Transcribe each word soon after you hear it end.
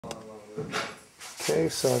Okay,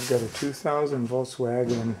 so I've got a 2000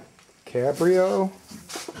 Volkswagen Cabrio.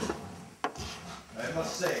 I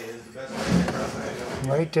must say, it is the best way to cross my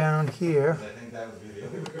Right down here. I think that would be the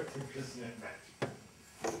only way to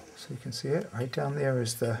So you can see it. Right down there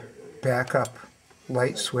is the backup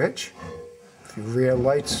light switch. If your rear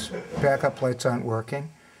lights, backup lights aren't working.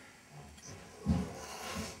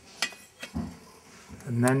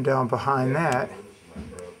 And then down behind that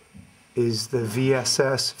is the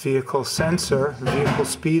VSS vehicle sensor, vehicle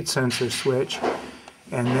speed sensor switch,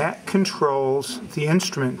 and that controls the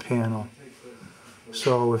instrument panel.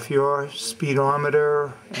 So if your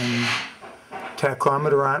speedometer and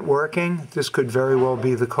tachometer aren't working, this could very well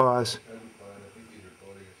be the cause.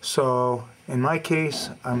 So in my case,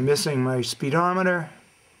 I'm missing my speedometer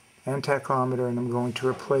and tachometer, and I'm going to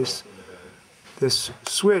replace this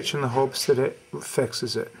switch in the hopes that it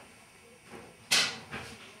fixes it.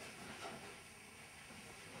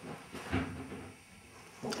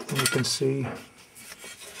 And you can see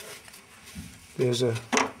there's a,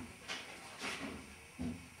 I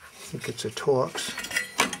think it's a Torx.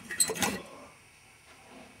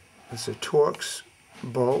 It's a Torx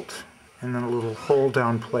bolt and then a little hold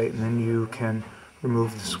down plate, and then you can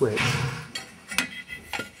remove the switch.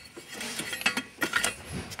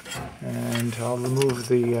 And I'll remove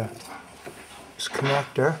the this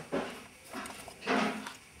connector.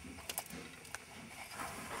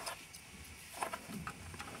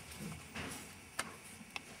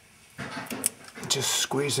 Just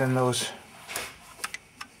squeeze in those,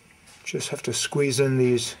 just have to squeeze in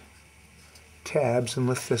these tabs and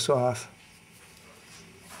lift this off.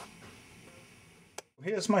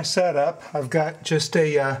 Here's my setup. I've got just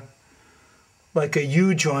a like a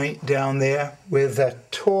U-joint down there with a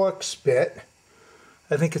Torx bit.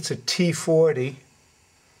 I think it's a T40,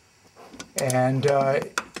 and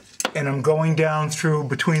I'm going down through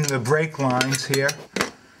between the brake lines here,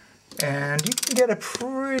 and you can get a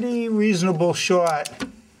pretty reasonable shot.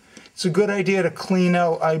 It's a good idea to clean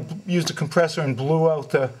out. I used a compressor and blew out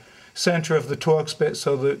the center of the Torx bit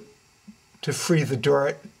so that to free the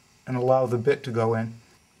dirt and allow the bit to go in.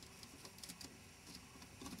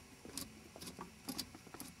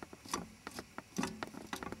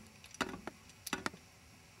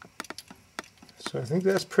 So I think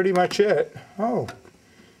that's pretty much it. Oh,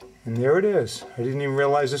 and there it is. I didn't even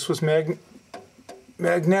realize this was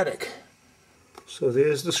magnetic. So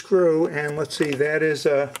there's the screw, and let's see, that is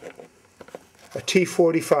a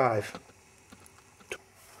T45.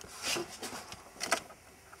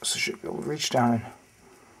 So you should be able to reach down and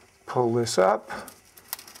pull this up.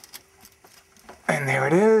 And there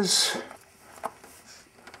it is.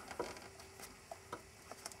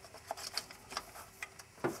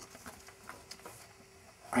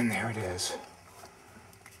 And there it is.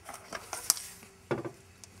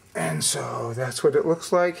 And so that's what it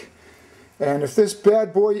looks like. And if this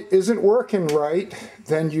bad boy isn't working right,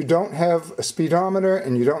 then you don't have a speedometer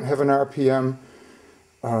and you don't have an RPM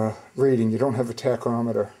reading. You don't have a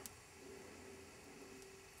tachometer.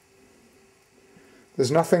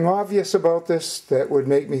 There's nothing obvious about this that would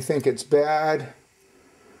make me think it's bad.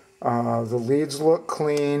 The leads look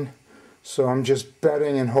clean. So I'm just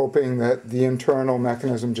betting and hoping that the internal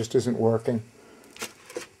mechanism just isn't working.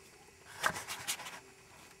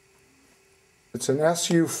 It's an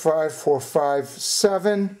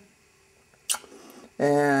SU5457,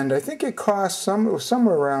 and I think it cost it was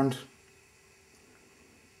somewhere around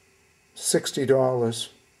 $60.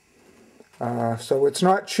 So it's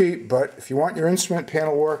not cheap, but if you want your instrument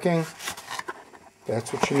panel working,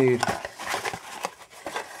 that's what you need.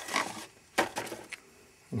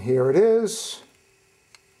 And here it is,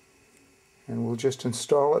 and we'll just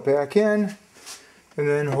install it back in and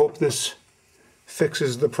then hope this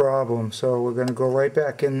fixes the problem. So we're going to go right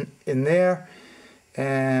back in there,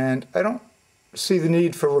 and I don't see the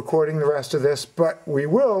need for recording the rest of this, but I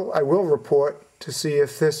will report to see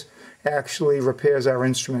if this actually repairs our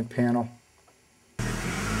instrument panel.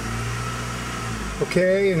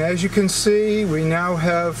 Okay, and as you can see, we now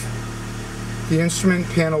have the instrument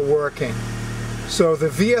panel working. So the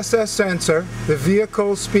VSS sensor, the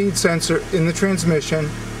vehicle speed sensor in the transmission,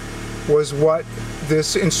 was what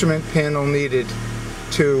this instrument panel needed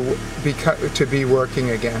to be working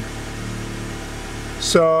again.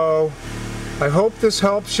 So I hope this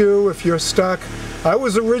helps you if you're stuck. I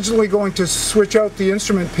was originally going to switch out the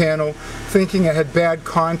instrument panel thinking it had bad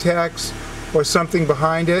contacts or something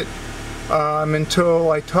behind it,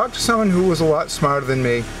 until I talked to someone who was a lot smarter than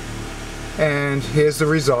me. And here's the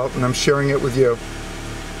result, and I'm sharing it with you.